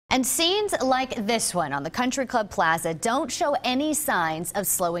And scenes like this one on the Country Club Plaza don't show any signs of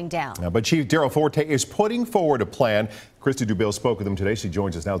slowing down. But Chief Forte is putting forward a plan. Christy Dubille spoke with him today. She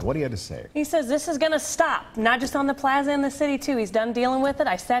joins us now with what he had to say. He says this is going to stop, not just on the plaza in the city, too. He's done dealing with it.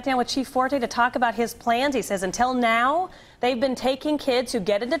 I sat down with Chief Forte to talk about his plans. He says until now, they've been taking kids who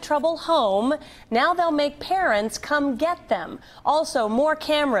get into trouble home. Now they'll make parents come get them. Also, more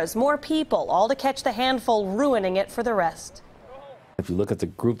cameras, more people, all to catch the handful ruining it for the rest. If you look at the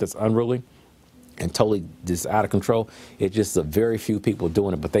group that's unruly and totally just out of control, it's just a very few people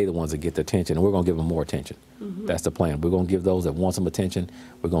doing it, but they're the ones that get the attention, and we're going to give them more attention. That's the plan. We're going to give those that want some attention,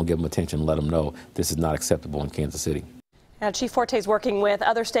 we're going to give them attention and let them know this is not acceptable in Kansas City. Now, Chief Forte is working with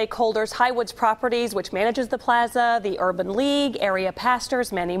other stakeholders, Highwoods Properties, which manages the plaza, the Urban League, area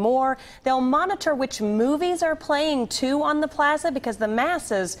pastors, many more. They'll monitor which movies are playing, too, on the plaza because the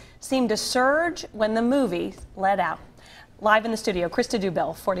masses seem to surge when the movies let out. Live in the studio, Christy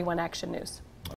Dubille, 41 Action News.